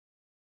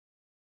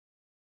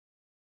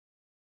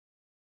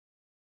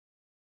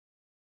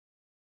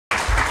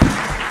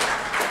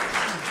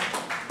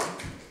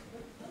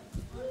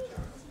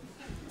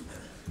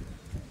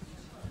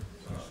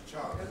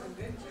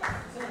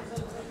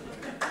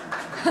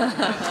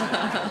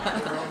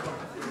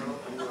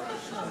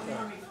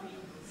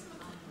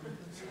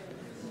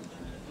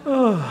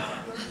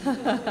Oh,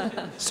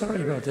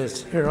 sorry about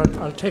this. Here,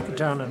 I'll take it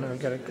down and I'll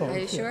get it going. Are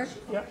you sure?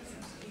 Yeah.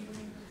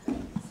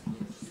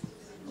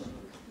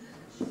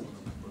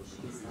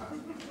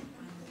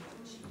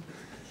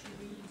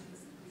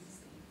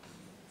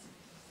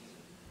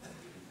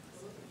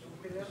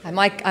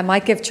 I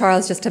might give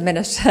Charles just a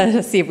minute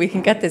to see if we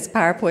can get this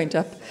PowerPoint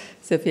up.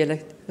 So if you'll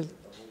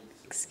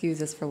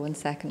excuse us for 1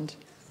 second.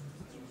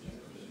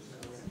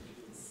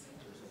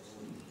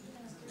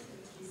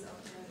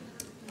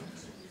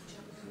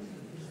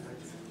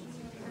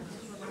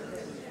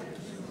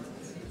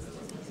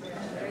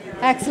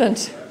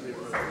 Excellent.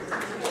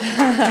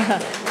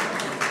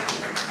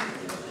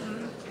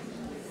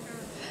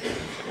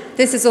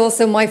 This is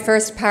also my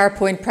first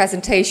PowerPoint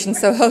presentation,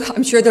 so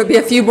I'm sure there'll be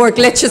a few more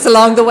glitches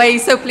along the way,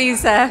 so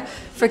please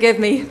forgive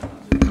me.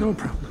 No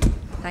problem.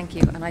 Thank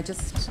you. And I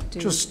just do...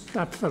 Just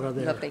that fella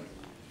there. Lovely.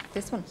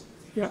 This one?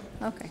 Yeah.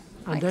 Okay.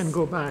 And then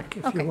go back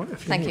if you want.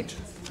 If you Thank need.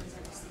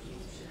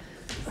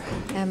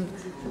 you.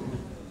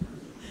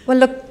 Well,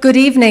 look, good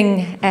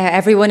evening,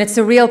 everyone. It's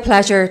a real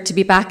pleasure to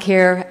be back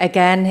here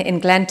again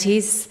in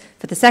Glenties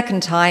for the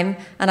second time,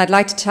 and I'd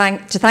like to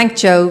thank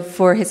Joe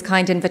for his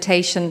kind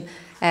invitation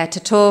to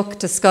talk,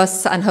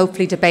 discuss, and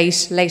hopefully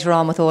debate later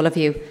on with all of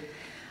you.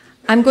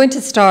 I'm going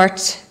to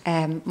start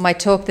my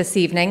talk this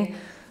evening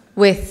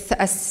with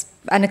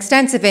an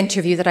extensive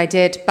interview that I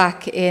did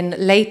back in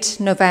late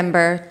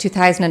November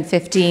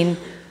 2015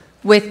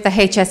 with the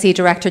HSE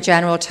Director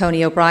General,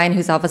 Tony O'Brien,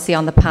 who's obviously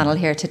on the panel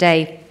here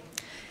today.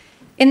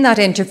 In that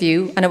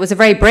interview, and it was a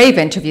very brave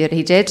interview that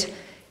he did,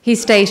 he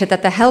stated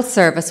that the health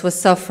service was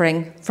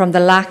suffering from the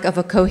lack of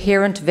a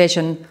coherent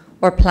vision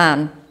or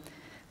plan.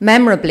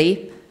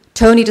 Memorably,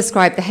 Tony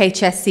described the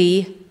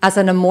HSE as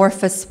an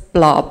amorphous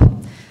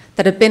blob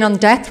that had been on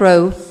death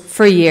row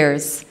for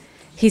years.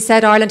 He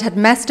said Ireland had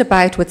messed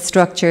about with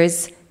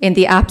structures in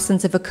the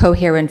absence of a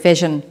coherent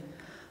vision.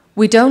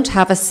 We don't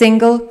have a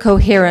single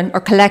coherent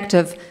or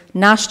collective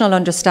national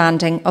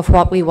understanding of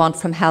what we want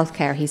from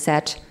healthcare, he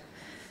said.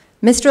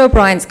 Mr.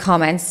 O'Brien's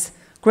comments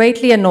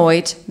greatly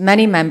annoyed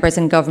many members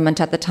in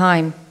government at the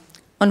time.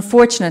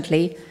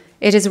 Unfortunately,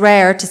 it is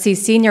rare to see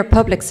senior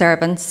public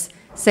servants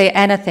say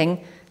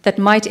anything that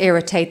might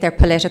irritate their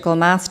political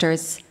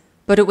masters,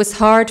 but it was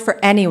hard for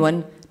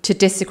anyone to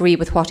disagree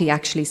with what he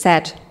actually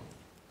said.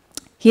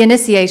 He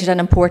initiated an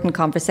important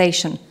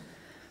conversation.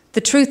 The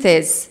truth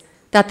is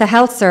that the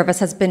health service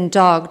has been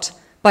dogged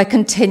by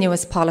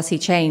continuous policy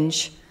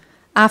change.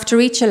 After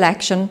each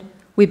election,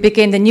 we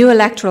begin the new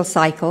electoral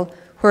cycle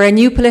where a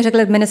new political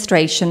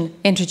administration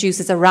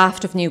introduces a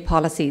raft of new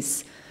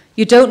policies.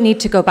 You don't need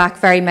to go back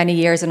very many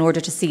years in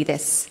order to see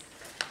this.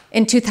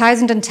 In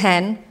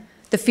 2010,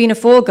 the Fianna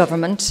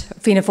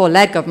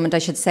Fáil-led government, I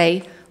should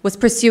say, was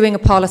pursuing a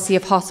policy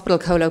of hospital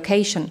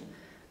co-location.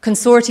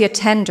 Consortia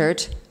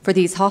tendered for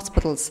these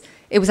hospitals.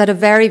 It was at a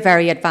very,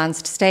 very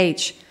advanced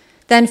stage.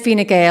 Then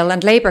Fine Gael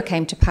and Labour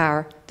came to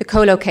power. The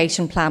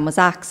co-location plan was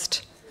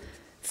axed.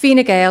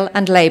 Fine Gael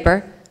and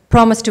Labour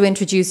promised to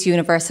introduce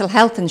universal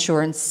health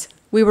insurance.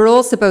 We were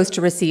all supposed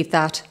to receive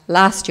that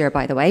last year,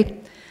 by the way.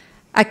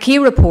 A key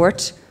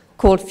report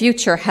called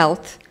Future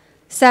Health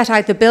set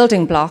out the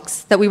building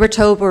blocks that we were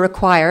told were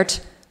required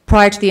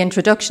prior to the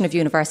introduction of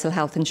universal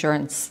health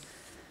insurance.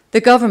 The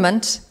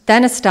government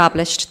then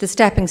established the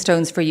stepping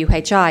stones for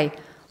UHI,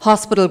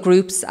 hospital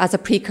groups as a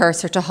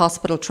precursor to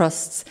hospital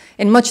trusts,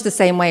 in much the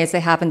same way as they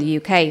have in the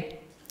UK.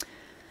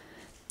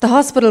 The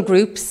hospital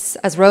groups,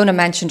 as Rona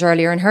mentioned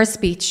earlier in her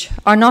speech,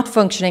 are not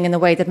functioning in the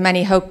way that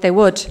many hoped they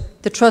would.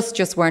 The trusts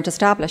just weren't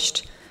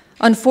established.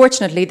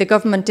 Unfortunately, the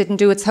government didn't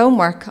do its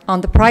homework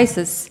on the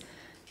prices.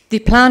 The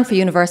plan for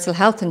universal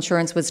health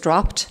insurance was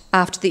dropped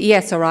after the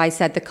ESRI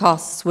said the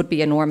costs would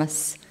be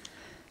enormous.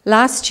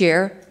 Last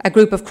year, a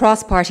group of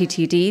cross-party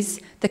TDs,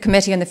 the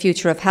Committee on the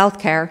Future of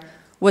Healthcare,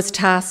 was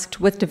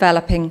tasked with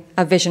developing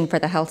a vision for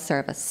the health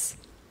service.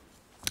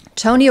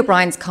 Tony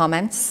O'Brien's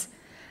comments,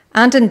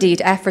 and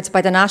indeed efforts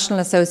by the National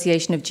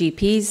Association of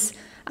GPs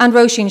and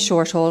Roisin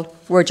Shortall,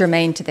 were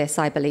germane to this,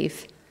 I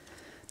believe.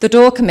 The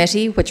Dáil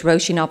Committee, which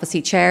Roisin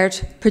obviously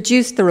chaired,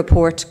 produced the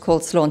report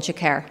called Sláinte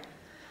Care.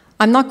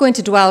 I'm not going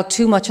to dwell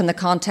too much on the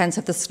contents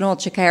of the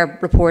Sláinte Care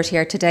report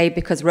here today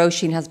because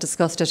Roisin has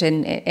discussed it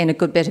in a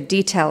good bit of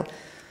detail.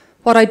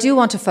 What I do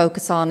want to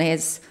focus on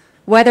is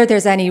whether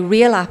there's any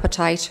real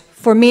appetite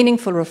for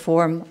meaningful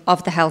reform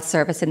of the health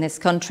service in this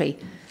country,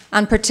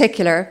 and in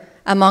particular,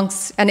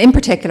 amongst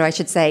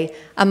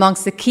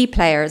the key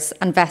players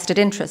and vested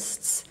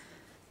interests.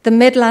 The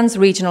Midlands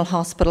Regional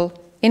Hospital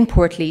in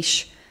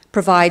Portlaoise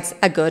provides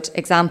a good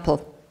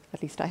example.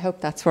 At least I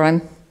hope that's where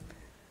I'm...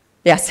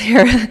 Yes,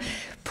 here.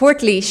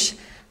 Portlaoise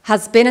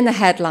has been in the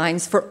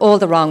headlines for all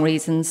the wrong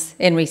reasons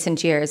in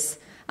recent years,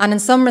 and in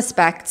some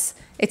respects,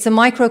 it's a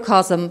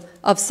microcosm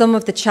of some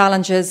of the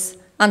challenges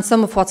and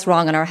some of what's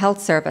wrong in our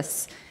health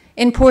service.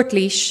 In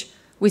Portlaoise,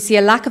 we see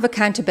a lack of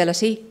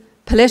accountability,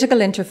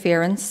 political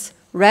interference,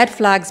 red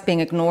flags being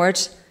ignored,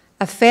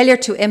 a failure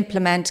to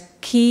implement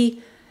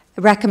key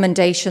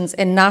recommendations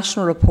in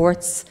national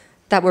reports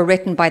that were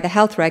written by the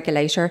health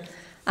regulator,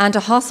 and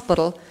a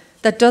hospital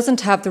that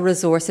doesn't have the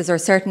resources, or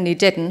certainly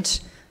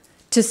didn't,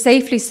 to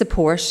safely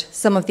support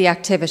some of the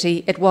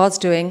activity it was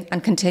doing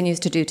and continues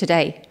to do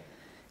today.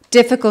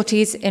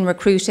 Difficulties in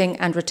recruiting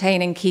and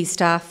retaining key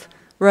staff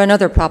were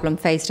another problem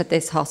faced at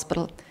this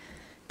hospital.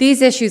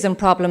 These issues and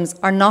problems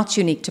are not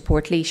unique to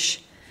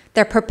Portlaoise.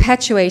 They're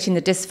perpetuating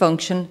the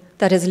dysfunction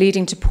that is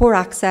leading to poor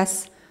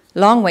access,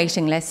 long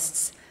waiting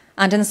lists,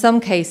 and in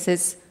some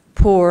cases,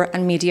 poor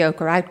and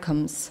mediocre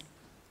outcomes.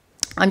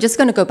 I'm just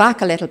going to go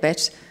back a little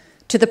bit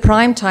to the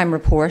primetime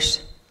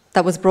report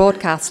that was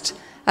broadcast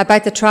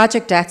about the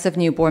tragic deaths of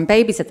newborn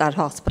babies at that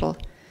hospital.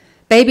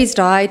 Babies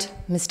died,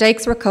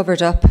 mistakes were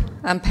covered up,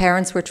 and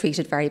parents were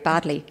treated very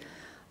badly.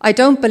 I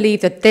don't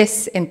believe that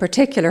this, in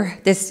particular,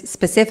 this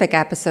specific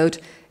episode,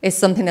 is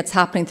something that's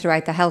happening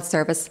throughout the health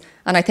service,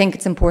 and I think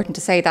it's important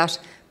to say that,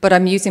 but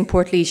I'm using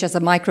Portlaoise as a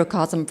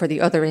microcosm for the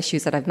other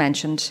issues that I've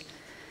mentioned.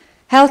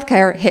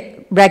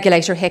 Healthcare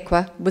regulator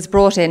HICWA was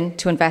brought in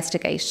to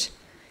investigate.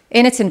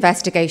 In its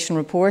investigation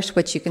report,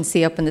 which you can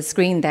see up on the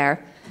screen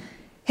there,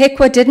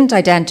 HICWA didn't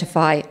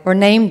identify or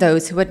name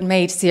those who had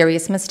made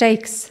serious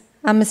mistakes,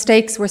 and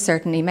mistakes were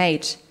certainly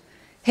made.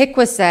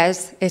 HICWA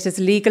says it is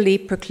legally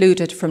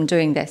precluded from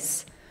doing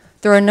this.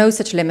 There are no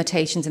such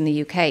limitations in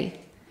the UK.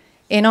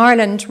 In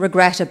Ireland,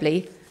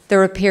 regrettably,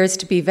 there appears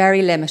to be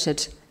very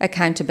limited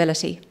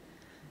accountability.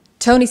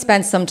 Tony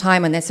spent some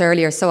time on this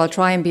earlier, so I'll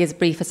try and be as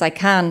brief as I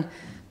can,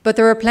 but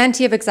there are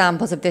plenty of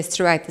examples of this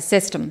throughout the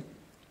system.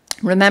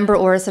 Remember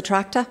Oris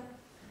Attracta?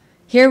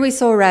 Here we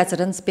saw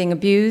residents being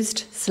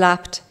abused,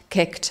 slapped,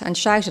 kicked and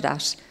shouted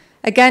at.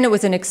 Again, it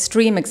was an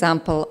extreme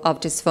example of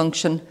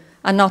dysfunction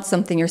and not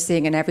something you're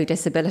seeing in every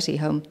disability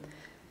home.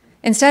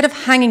 Instead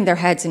of hanging their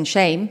heads in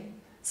shame,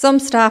 some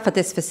staff at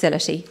this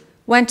facility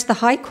went to the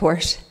High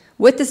Court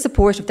with the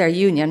support of their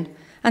union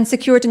and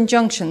secured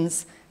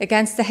injunctions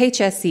against the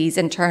HSE's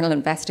internal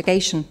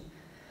investigation.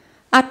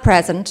 At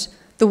present,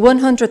 the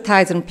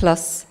 100,000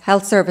 plus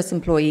health service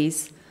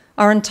employees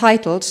are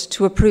entitled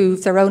to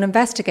approve their own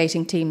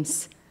investigating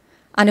teams.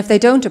 And if they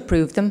don't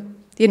approve them,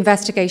 the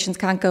investigations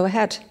can't go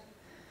ahead.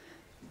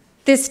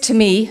 This, to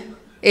me,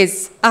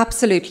 is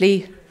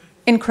absolutely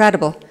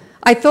incredible.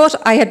 I thought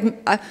I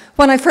had,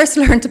 when I first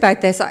learned about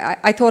this,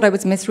 I thought I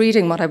was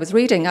misreading what I was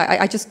reading.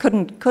 I just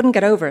couldn't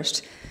get over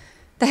it.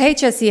 The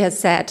HSE has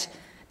said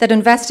that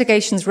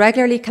investigations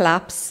regularly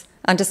collapse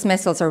and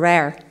dismissals are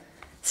rare.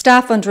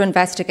 Staff under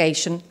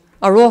investigation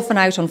are often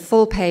out on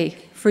full pay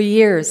for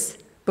years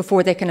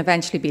before they can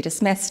eventually be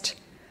dismissed.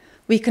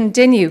 We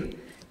continue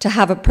to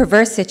have a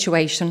perverse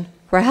situation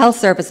where health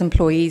service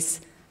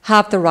employees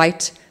have the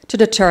right to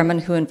determine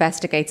who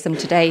investigates them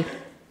today.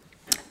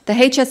 The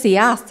HSE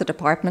asked the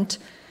department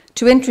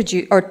to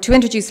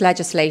introduce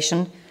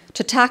legislation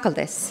to tackle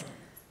this.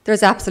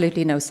 There's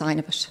absolutely no sign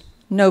of it.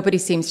 Nobody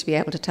seems to be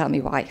able to tell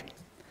me why.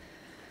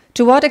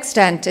 To what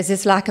extent is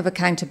this lack of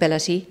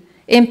accountability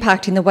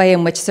impacting the way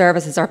in which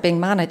services are being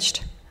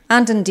managed,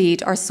 and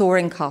indeed our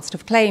soaring cost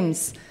of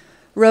claims?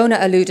 Rona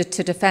alluded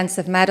to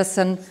defensive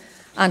medicine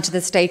and to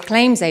the State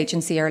Claims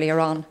Agency earlier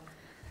on.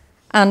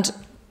 And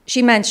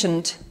she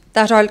mentioned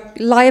that our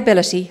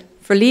liability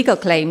for legal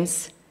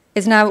claims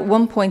is now at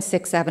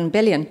 1.67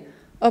 billion,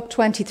 up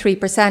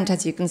 23%,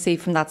 as you can see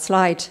from that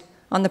slide,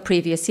 on the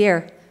previous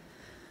year.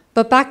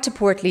 But back to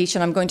Portlaoise,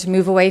 and I'm going to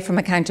move away from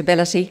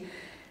accountability.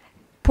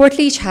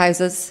 Portlaoise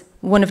houses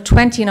one of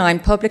 29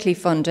 publicly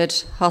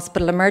funded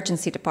hospital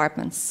emergency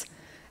departments.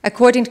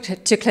 According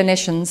to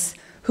clinicians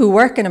who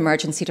work in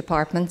emergency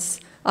departments,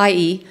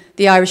 i.e.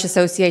 the Irish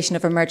Association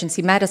of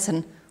Emergency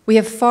Medicine, we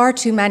have far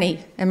too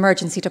many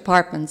emergency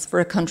departments for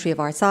a country of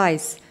our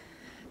size.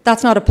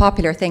 That's not a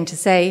popular thing to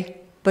say,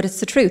 but it's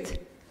the truth.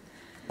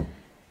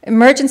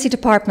 Emergency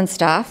department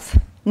staff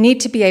need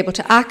to be able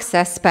to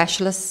access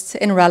specialists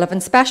in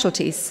relevant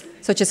specialties,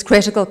 such as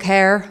critical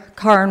care,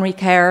 coronary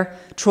care,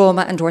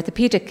 trauma and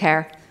orthopaedic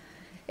care.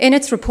 In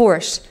its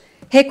report,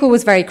 HICWA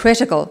was very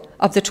critical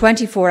of the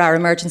 24-hour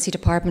emergency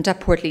department at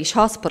Portlaoise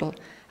Hospital,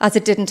 as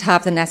it didn't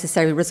have the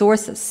necessary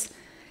resources.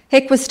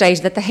 HICWA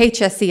stated that the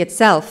HSE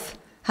itself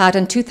had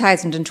in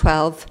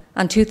 2012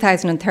 and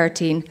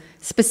 2013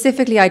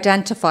 specifically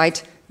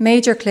identified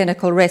major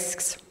clinical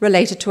risks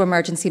related to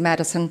emergency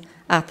medicine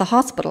at the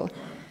hospital.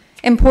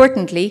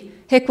 Importantly,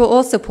 HICWA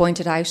also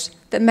pointed out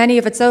that many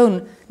of its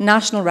own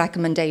national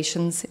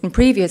recommendations in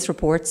previous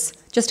reports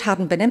just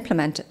hadn't been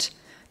implemented.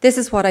 This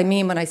is what I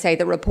mean when I say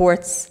that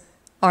reports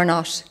are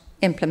not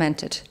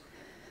implemented.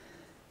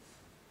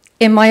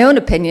 In my own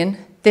opinion,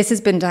 this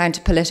has been down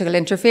to political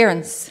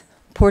interference.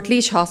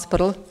 Portlaoise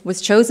Hospital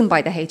was chosen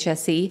by the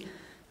HSE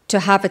to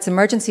have its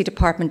emergency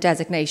department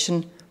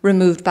designation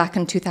removed back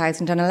in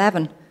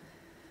 2011.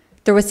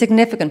 There was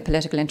significant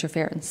political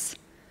interference.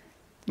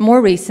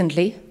 More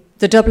recently,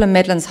 the Dublin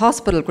Midlands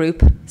Hospital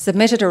Group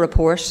submitted a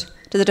report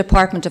to the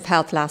Department of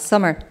Health last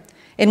summer,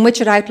 in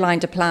which it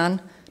outlined a plan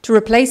to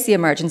replace the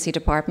emergency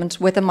department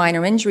with a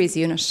minor injuries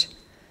unit.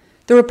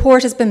 The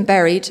report has been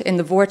buried in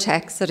the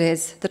vortex that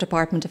is the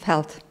Department of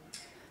Health.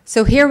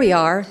 So here we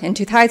are in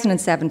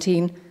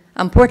 2017,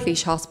 and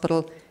Portlaoise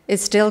Hospital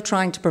is still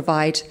trying to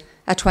provide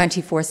a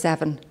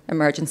 24/7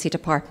 emergency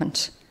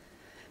department.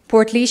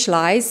 Portlaoise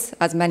lies,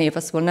 as many of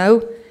us will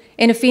know,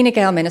 in a Fine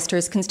Gael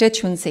minister's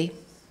constituency,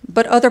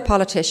 but other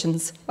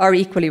politicians are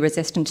equally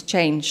resistant to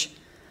change.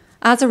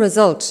 As a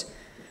result,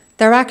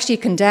 they're actually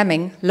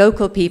condemning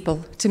local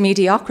people to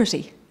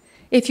mediocrity.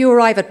 If you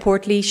arrive at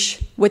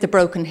Portlaoise with a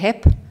broken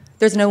hip,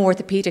 there's no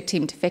orthopaedic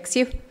team to fix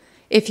you.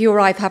 If you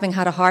arrive having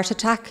had a heart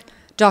attack,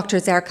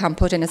 doctors there can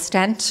put in a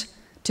stent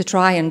to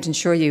try and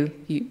ensure you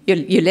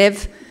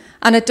live,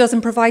 and it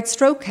doesn't provide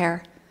stroke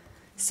care.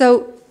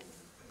 So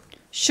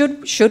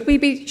should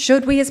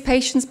we as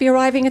patients be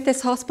arriving at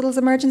this hospital's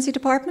emergency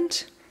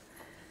department?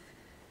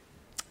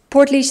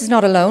 Portlaoise is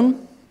not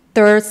alone.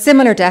 There are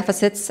similar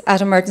deficits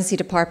at emergency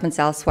departments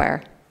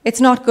elsewhere.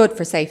 It's not good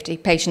for safety,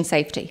 patient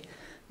safety.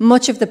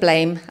 Much of the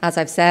blame, as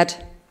I've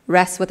said,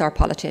 rests with our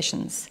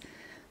politicians.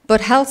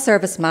 But health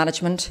service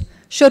management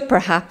should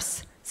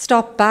perhaps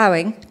stop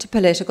bowing to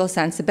political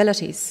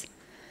sensibilities.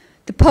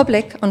 The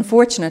public,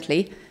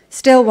 unfortunately,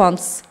 still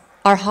wants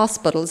our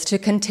hospitals to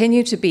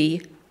continue to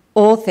be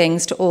all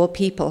things to all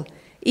people,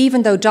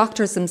 even though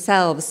doctors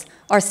themselves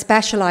are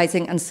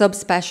specialising and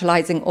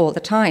subspecialising all the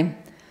time.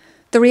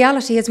 The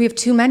reality is we have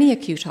too many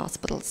acute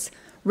hospitals.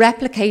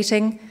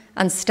 Replicating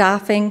and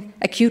staffing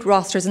acute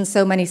rosters in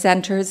so many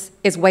centres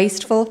is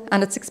wasteful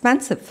and it's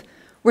expensive.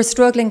 We're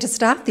struggling to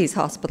staff these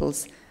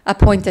hospitals, a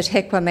point that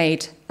HICWA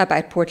made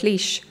about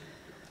Portlaoise.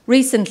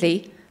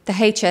 Recently, the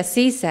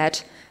HSE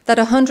said that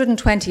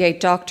 128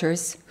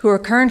 doctors who are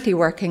currently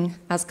working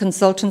as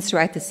consultants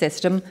throughout the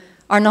system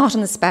are not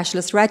on the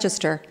specialist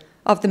register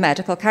of the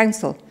Medical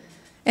Council.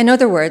 In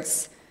other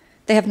words,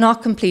 they have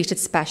not completed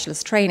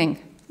specialist training,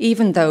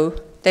 even though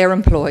they are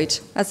employed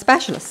as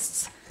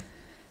specialists.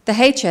 The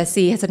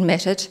HSE has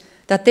admitted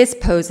that this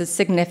poses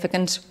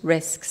significant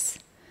risks.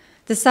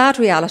 The sad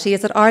reality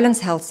is that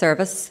Ireland's health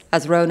service,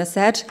 as Rona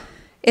said,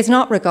 is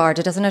not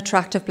regarded as an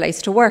attractive place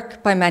to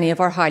work by many of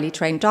our highly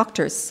trained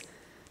doctors.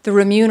 The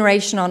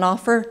remuneration on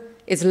offer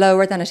is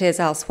lower than it is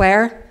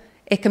elsewhere.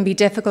 It can be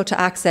difficult to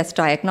access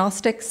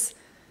diagnostics.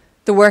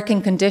 The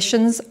working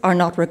conditions are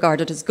not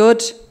regarded as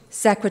good.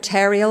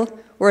 Secretarial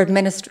or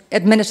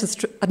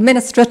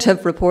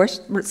administrative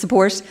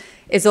support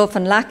is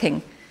often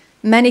lacking.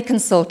 Many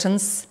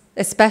consultants,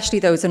 especially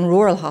those in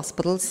rural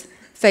hospitals,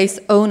 face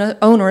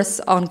onerous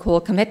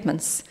on-call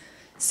commitments.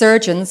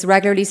 Surgeons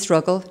regularly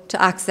struggle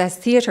to access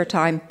theatre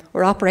time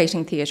or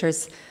operating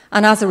theatres,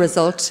 and as a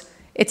result,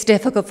 it's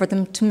difficult for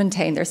them to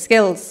maintain their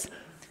skills.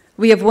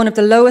 We have one of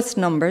the lowest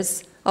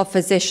numbers of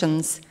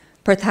physicians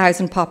per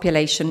 1,000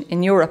 population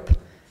in Europe.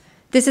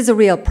 This is a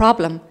real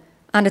problem,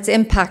 and it's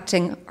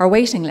impacting our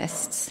waiting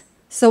lists.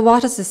 So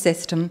what is the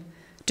system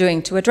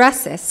doing to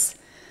address this?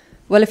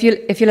 Well, if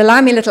you'll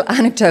allow me a little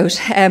anecdote,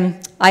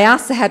 I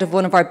asked the head of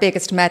one of our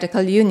biggest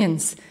medical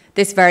unions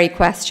this very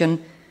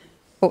question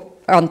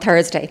on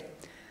Thursday,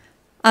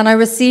 and I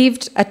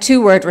received a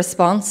 2-word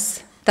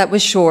response that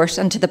was short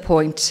and to the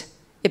point.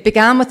 It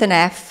began with an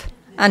F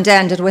and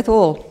ended with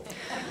all.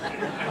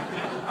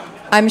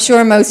 I'm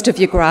sure most of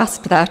you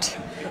grasped that.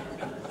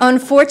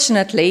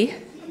 Unfortunately,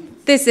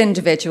 this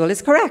individual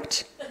is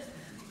correct.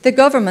 The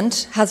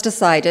government has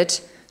decided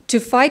to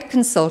fight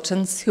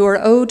consultants who are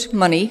owed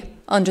money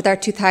under their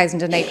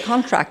 2008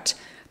 contract.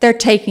 They're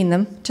taking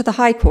them to the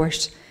High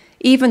Court,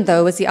 even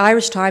though, as the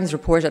Irish Times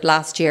reported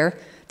last year,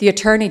 the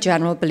Attorney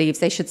General believes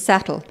they should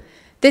settle.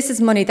 This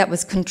is money that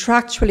was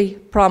contractually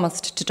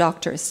promised to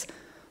doctors.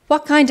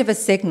 What kind of a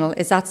signal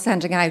is that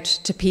sending out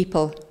to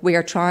people we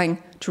are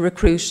trying to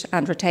recruit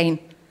and retain?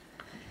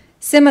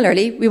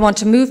 Similarly, we want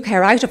to move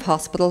care out of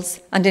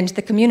hospitals and into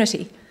the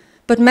community,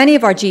 but many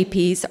of our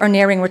GPs are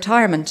nearing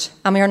retirement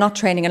and we are not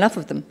training enough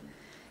of them.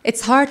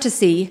 It's hard to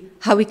see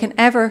how we can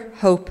ever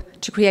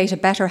hope to create a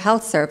better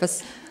health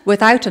service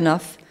without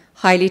enough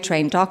highly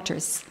trained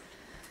doctors.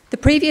 The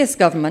previous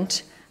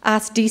government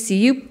asked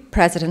DCU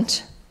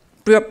President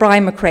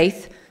Brian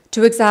McCraith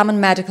to examine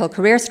medical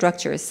career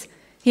structures.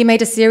 He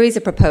made a series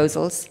of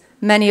proposals,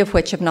 many of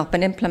which have not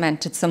been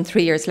implemented some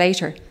 3 years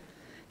later.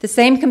 The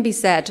same can be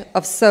said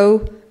of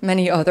so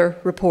many other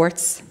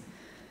reports.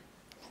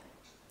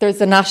 There's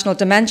the National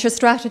Dementia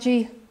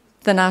Strategy,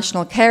 the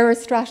National Carer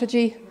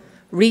Strategy,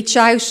 Reach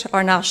Out,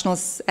 our National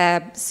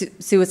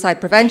Suicide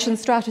Prevention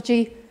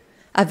Strategy,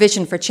 A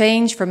Vision for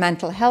Change for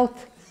Mental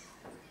Health,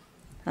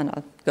 and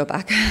I'll go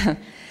back.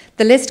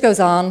 The list goes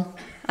on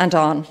and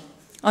on.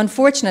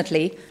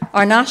 Unfortunately,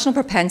 our national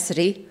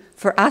propensity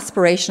for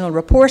aspirational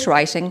report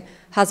writing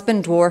has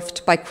been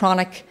dwarfed by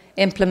chronic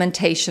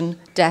implementation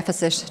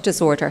deficit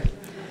disorder.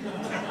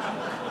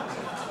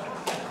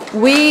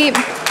 We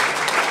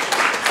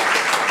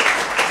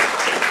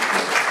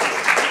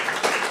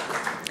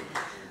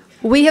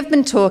have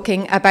been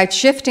talking about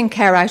shifting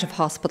care out of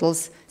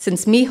hospitals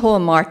since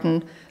Micheál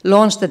Martin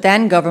launched the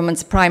then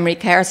government's primary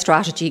care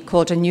strategy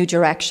called A New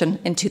Direction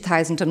in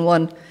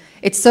 2001.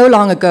 It's so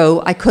long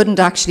ago, I couldn't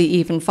actually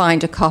even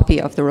find a copy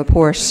of the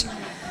report.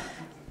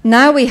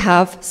 Now we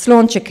have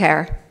Sláinte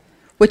Care,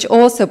 which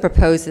also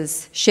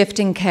proposes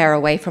shifting care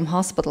away from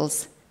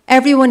hospitals.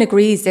 Everyone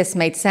agrees this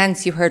made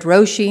sense. You heard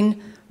Roisin,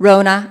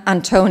 Rona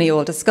and Tony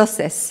all discuss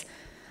this.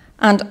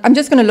 And I'm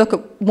just going to look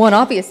at one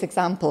obvious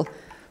example,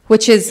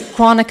 which is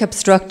chronic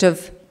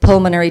obstructive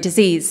pulmonary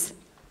disease.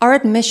 Our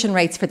admission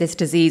rates for this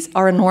disease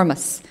are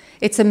enormous.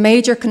 It's a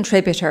major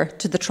contributor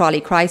to the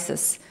trolley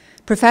crisis.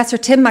 Professor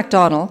Tim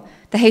McDonnell,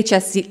 the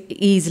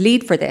HSE's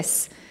lead for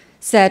this,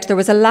 said there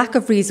was a lack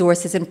of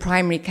resources in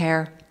primary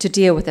care to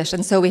deal with it,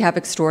 and so we have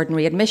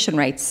extraordinary admission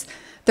rates.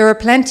 There are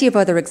plenty of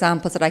other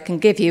examples that I can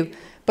give you,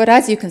 but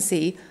as you can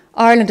see,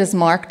 Ireland is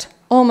marked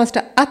almost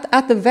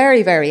at the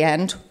very, very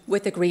end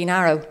with a green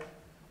arrow.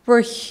 We're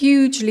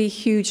hugely,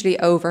 hugely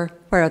over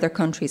where other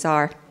countries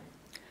are.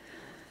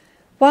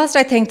 Whilst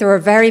I think there are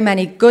very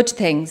many good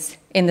things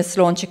in the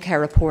Sláinte Care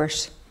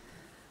report,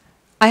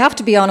 I have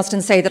to be honest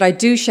and say that I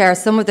do share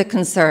some of the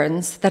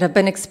concerns that have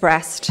been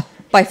expressed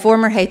by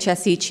former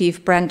HSE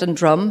Chief Brendan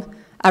Drum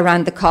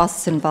around the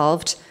costs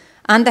involved,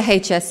 and the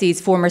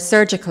HSE's former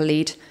surgical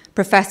lead,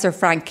 Professor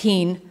Frank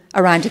Keane,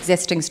 around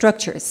existing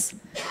structures.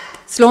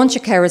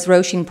 Sláinte Care, as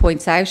Roisin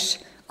points out,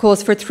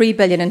 calls for $3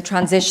 billion in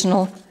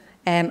transitional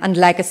and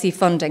legacy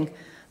funding.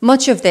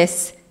 Much of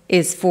this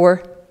is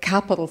for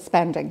capital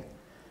spending.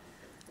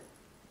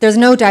 There's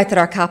no doubt that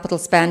our capital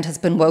spend has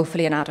been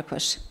woefully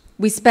inadequate.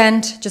 We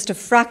spend just a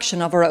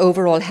fraction of our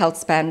overall health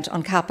spend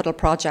on capital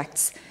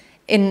projects.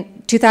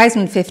 In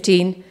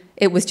 2015,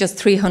 it was just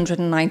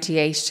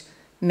 398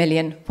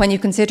 million. When you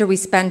consider we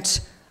spent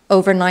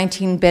over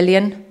 19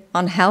 billion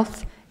on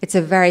health, it's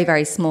a very,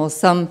 very small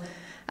sum.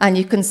 And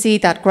you can see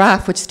that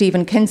graph which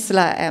Stephen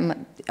Kinsella,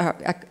 our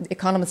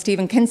economist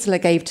Stephen Kinsella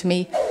gave to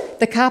me.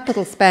 The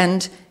capital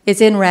spend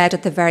is in red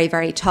at the very,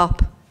 very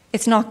top.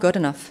 It's not good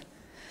enough.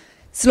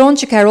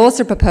 Sláinte Care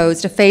also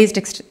proposed a phased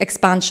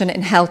expansion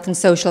in health and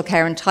social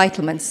care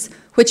entitlements,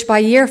 which by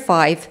year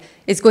 5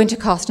 is going to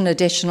cost an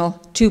additional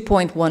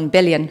 2.1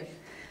 billion.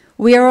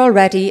 We are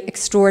already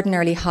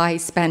extraordinarily high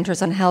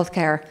spenders on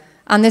healthcare,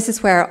 and this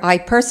is where I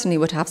personally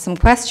would have some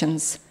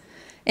questions.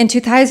 In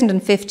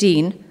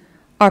 2015,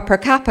 our per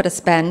capita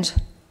spend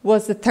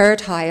was the third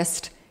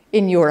highest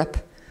in Europe.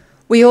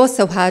 We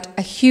also had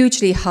a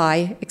hugely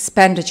high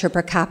expenditure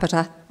per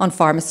capita on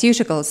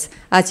pharmaceuticals,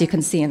 as you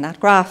can see in that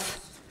graph.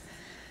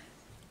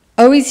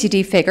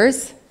 OECD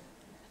figures,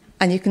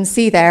 and you can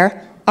see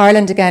there,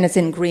 Ireland again is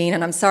in green,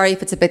 and I'm sorry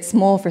if it's a bit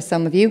small for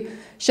some of you,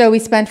 show we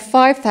spent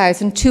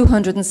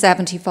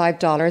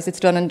 $5,275, it's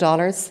done in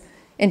dollars,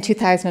 in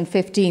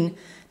 2015.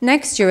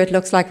 Next year it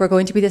looks like we're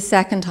going to be the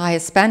second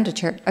highest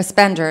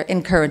spender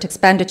in current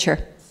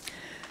expenditure.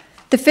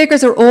 The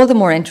figures are all the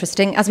more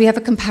interesting as we have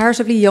a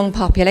comparatively young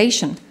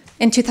population.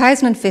 In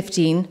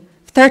 2015,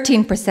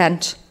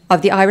 13%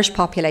 of the Irish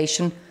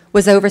population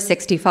was over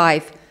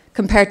 65,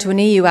 compared to an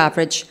EU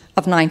average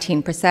of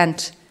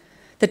 19%.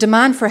 The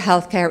demand for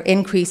healthcare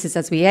increases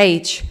as we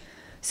age,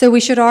 so we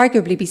should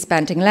arguably be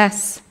spending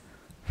less.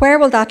 Where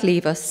will that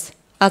leave us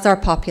as our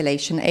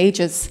population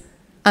ages?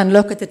 And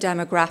look at the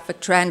demographic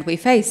trend we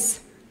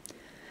face.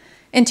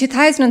 In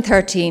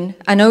 2013,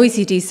 an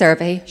OECD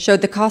survey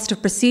showed the cost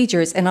of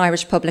procedures in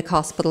Irish public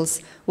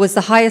hospitals was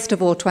the highest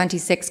of all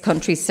 26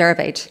 countries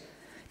surveyed.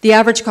 The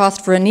average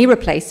cost for a knee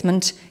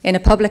replacement in a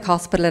public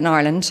hospital in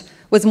Ireland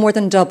was more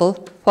than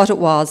double what it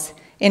was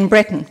in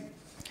Britain.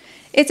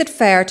 Is it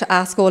fair to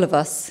ask all of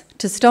us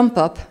to stump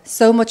up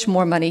so much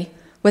more money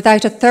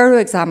without a thorough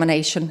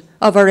examination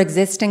of our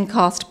existing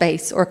cost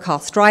base or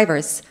cost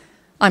drivers?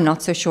 I'm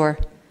not so sure.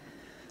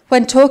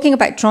 When talking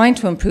about trying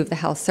to improve the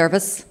health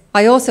service,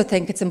 I also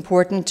think it's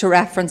important to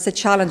reference the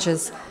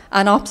challenges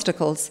and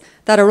obstacles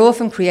that are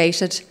often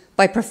created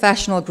by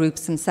professional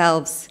groups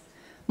themselves.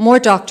 More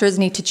doctors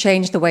need to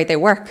change the way they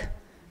work.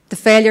 The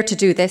failure to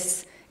do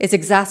this is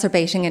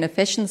exacerbating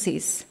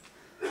inefficiencies.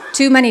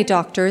 Too many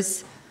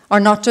doctors are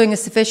not doing a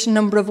sufficient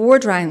number of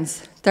ward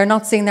rounds. They're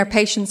not seeing their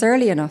patients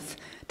early enough.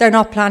 They're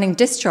not planning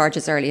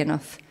discharges early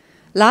enough.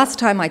 Last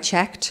time I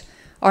checked,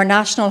 our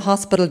national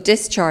hospital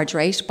discharge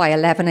rate by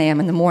 11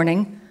 a.m. in the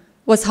morning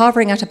was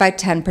hovering at about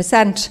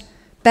 10%.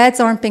 Beds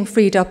aren't being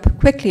freed up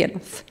quickly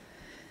enough.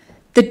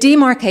 The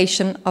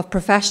demarcation of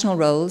professional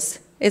roles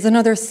is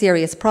another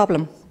serious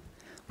problem.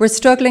 We're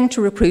struggling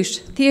to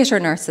recruit theatre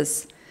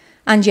nurses,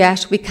 and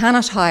yet we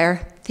cannot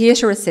hire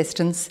theatre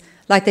assistants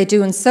like they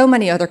do in so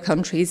many other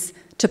countries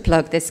to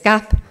plug this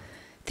gap.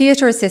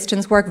 Theatre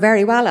assistants work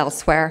very well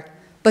elsewhere,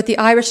 but the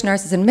Irish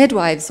Nurses and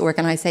Midwives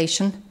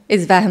organisation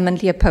is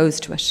vehemently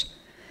opposed to it.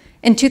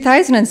 In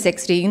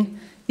 2016,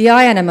 the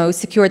INMO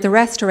secured the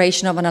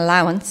restoration of an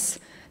allowance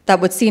that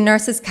would see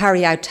nurses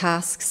carry out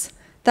tasks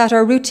that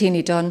are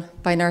routinely done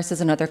by nurses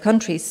in other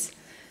countries.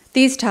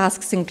 These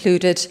tasks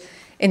included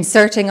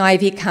inserting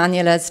IV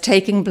cannulas,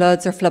 taking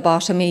bloods or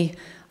phlebotomy,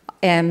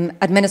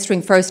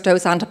 administering first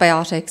dose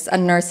antibiotics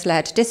and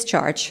nurse-led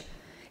discharge.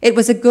 It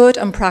was a good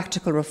and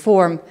practical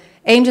reform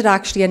aimed at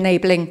actually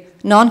enabling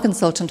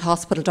non-consultant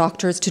hospital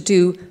doctors to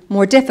do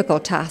more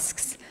difficult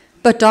tasks,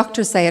 but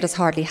doctors say it has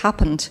hardly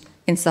happened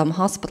in some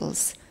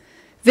hospitals.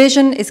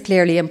 Vision is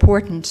clearly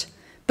important,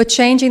 but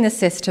changing the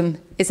system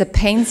is a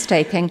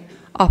painstaking,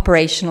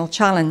 operational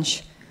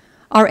challenge.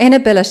 Our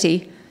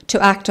inability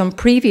to act on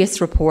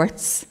previous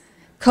reports,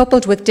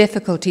 coupled with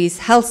difficulties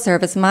health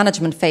service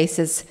management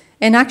faces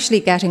in actually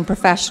getting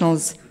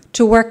professionals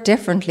to work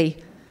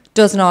differently,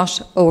 does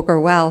not augur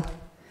well.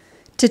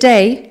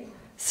 Today,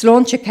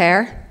 Sláinte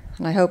Care,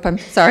 and I hope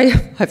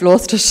I've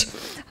lost it.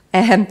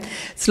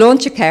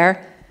 Sláinte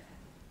Care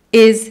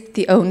is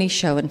the only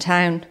show in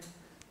town.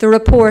 The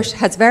report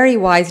has very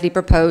wisely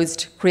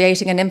proposed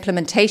creating an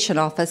implementation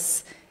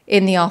office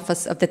in the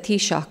office of the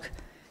Taoiseach.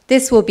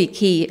 This will be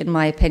key, in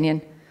my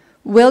opinion.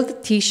 Will the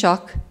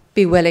Taoiseach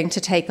be willing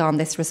to take on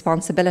this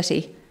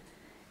responsibility?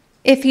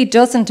 If he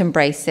doesn't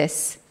embrace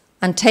this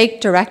and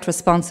take direct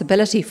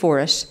responsibility for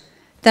it,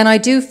 then I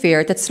do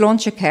fear that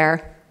Sláinte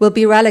Care will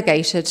be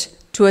relegated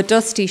to a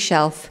dusty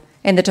shelf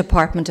in the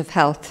Department of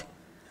Health.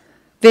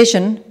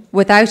 Vision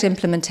without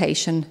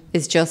implementation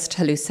is just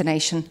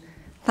hallucination.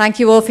 Thank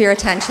you all for your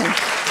attention.